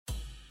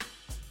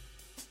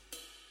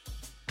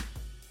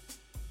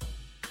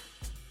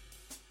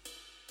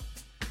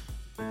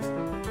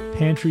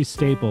pantry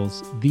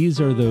staples,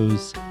 these are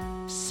those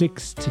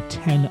 6 to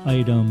 10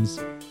 items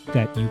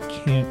that you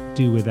can't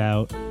do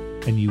without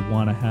and you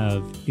want to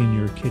have in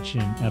your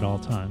kitchen at all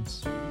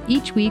times.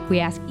 Each week, we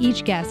ask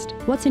each guest,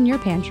 what's in your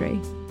pantry?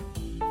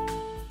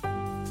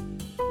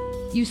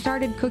 You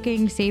started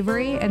cooking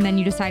savory and then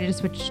you decided to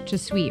switch to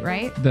sweet,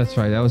 right? That's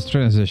right. I was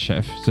trained as a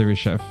chef, savory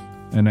chef.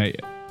 And I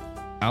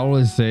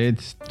always say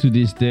it, to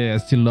this day, I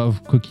still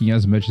love cooking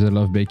as much as I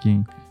love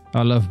baking.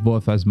 I love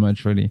both as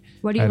much, really.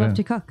 What do you love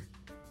to cook?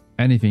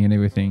 Anything and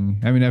everything.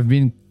 I mean, I've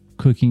been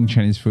cooking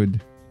Chinese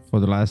food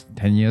for the last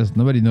 10 years.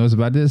 Nobody knows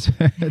about this.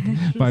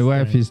 My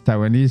wife is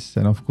Taiwanese,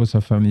 and of course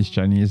her family is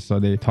Chinese. So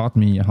they taught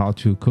me how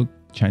to cook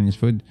Chinese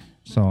food.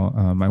 So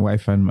my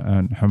wife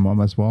and her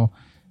mom as well.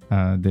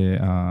 I've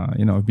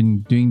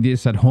been doing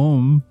this at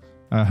home,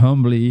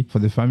 humbly for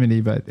the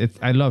family, but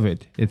I love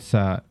it. It's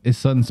so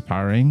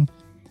inspiring.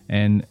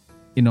 And,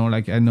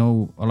 I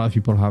know a lot of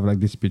people have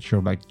like this picture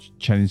of like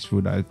Chinese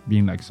food as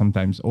being like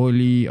sometimes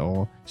oily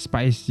or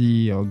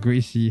spicy or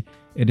greasy.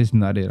 It is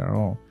not it at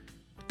all.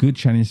 Good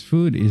Chinese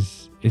food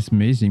is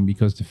amazing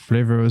because the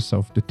flavors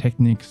of the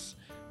techniques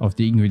of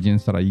the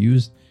ingredients that are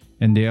used,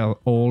 and they are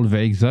all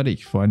very exotic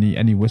for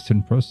any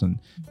Western person.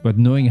 But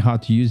knowing how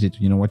to use it,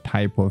 what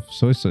type of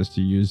soy sauce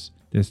to use,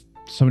 there's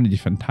so many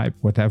different types,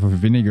 what type of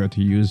vinegar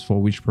to use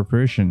for which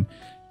preparation,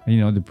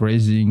 the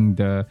braising,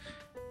 the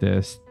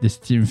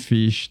steamed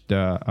fish,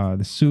 the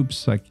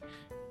soups, like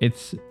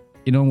it's,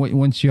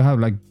 once you have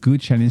like good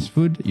Chinese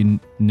food, you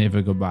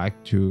never go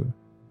back to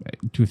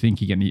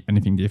thinking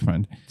anything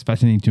different. It's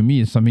fascinating to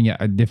me. It's something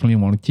I definitely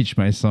want to teach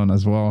my son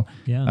as well.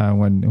 Yeah.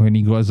 When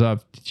he grows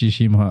up, to teach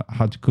him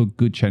how to cook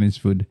good Chinese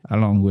food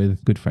along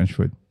with good French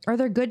food. Are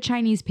there good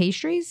Chinese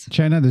pastries?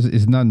 China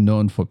is not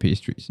known for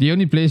pastries. The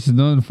only place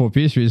known for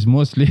pastries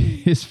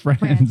mostly is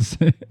France.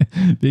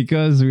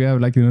 Because we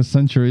have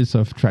centuries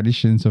of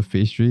traditions of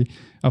pastry.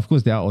 Of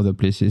course, there are other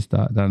places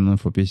that are known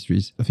for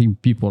pastries. I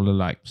think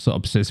people are so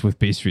obsessed with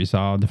pastries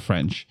are the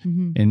French.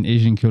 Mm-hmm. In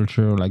Asian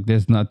culture,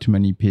 there's not too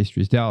many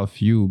pastries. There are a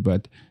few,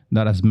 but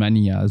not as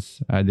many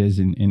as there's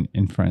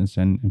in France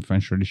and in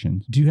French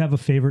traditions. Do you have a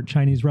favorite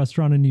Chinese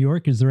restaurant in New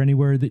York? Is there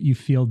anywhere that you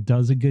feel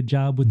does a good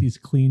job with these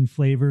clean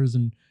flavors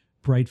and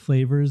bright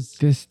flavors?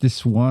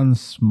 This one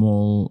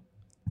small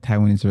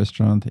Taiwanese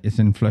restaurant is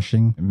in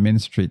Flushing, Main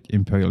Street,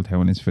 Imperial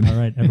Taiwanese food. All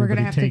right, we're going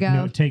to have to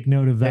go. Take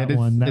note of that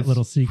one, that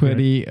little secret.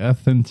 Pretty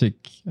authentic.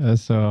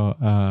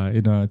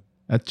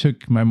 I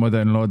took my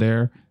mother-in-law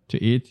there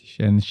to eat,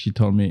 and she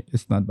told me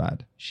it's not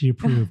bad. She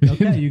approved.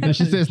 Okay,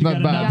 she says it's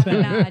not bad.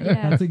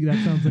 That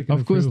sounds like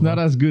of course, not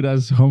as good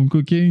as home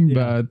cooking,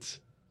 but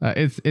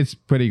it's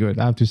pretty good.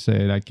 I have to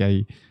say,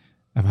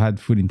 I've had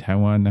food in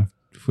Taiwan, I've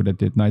food at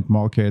the night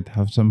market,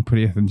 have some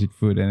pretty authentic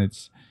food, and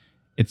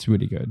it's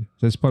really good.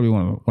 So it's probably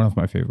one of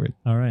my favorite.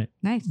 All right.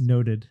 Nice.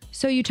 Noted.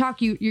 So you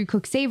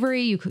cook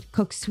savory, you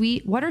cook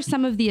sweet. What are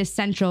some of the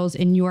essentials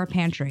in your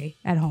pantry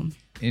at home?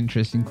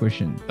 Interesting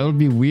question. It'll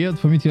be weird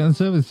for me to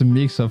answer. It's a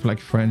mix of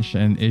French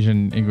and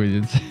Asian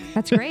ingredients.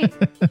 That's great.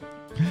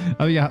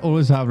 I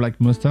always have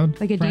mustard.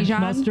 Like a French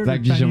Dijon?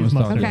 mustard? Dijon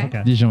mustard.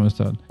 Okay. Dijon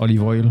mustard.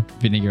 Olive oil,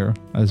 vinegar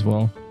as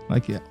well.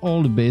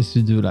 All the base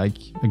to do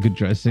a good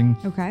dressing.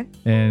 Okay.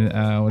 And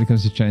when it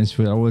comes to Chinese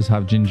food, I always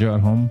have ginger at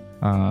home.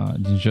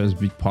 Ginger is a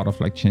big part of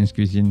Chinese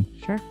cuisine.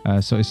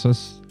 Sure. Soy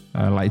sauce,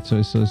 light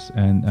soy sauce,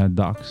 and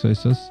dark soy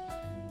sauce,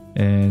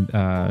 and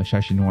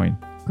Shaoxing wine.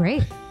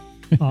 Great.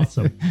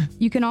 Awesome.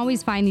 You can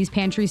always find these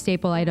pantry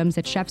staple items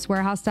at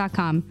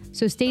chefswarehouse.com,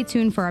 so stay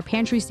tuned for our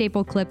pantry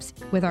staple clips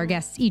with our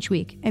guests each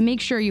week. And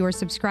make sure you are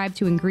subscribed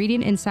to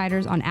Ingredient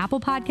Insiders on Apple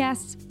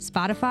Podcasts,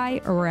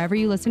 Spotify, or wherever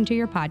you listen to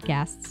your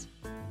podcasts.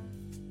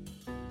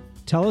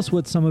 Tell us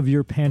what some of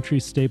your pantry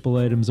staple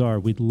items are.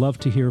 We'd love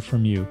to hear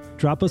from you.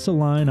 Drop us a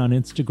line on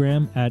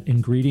Instagram at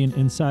Ingredient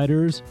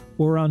Insiders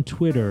or on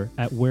Twitter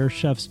at Where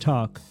Chefs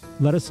Talk.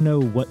 Let us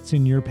know what's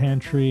in your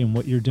pantry and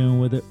what you're doing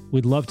with it.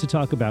 We'd love to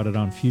talk about it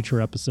on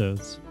future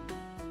episodes.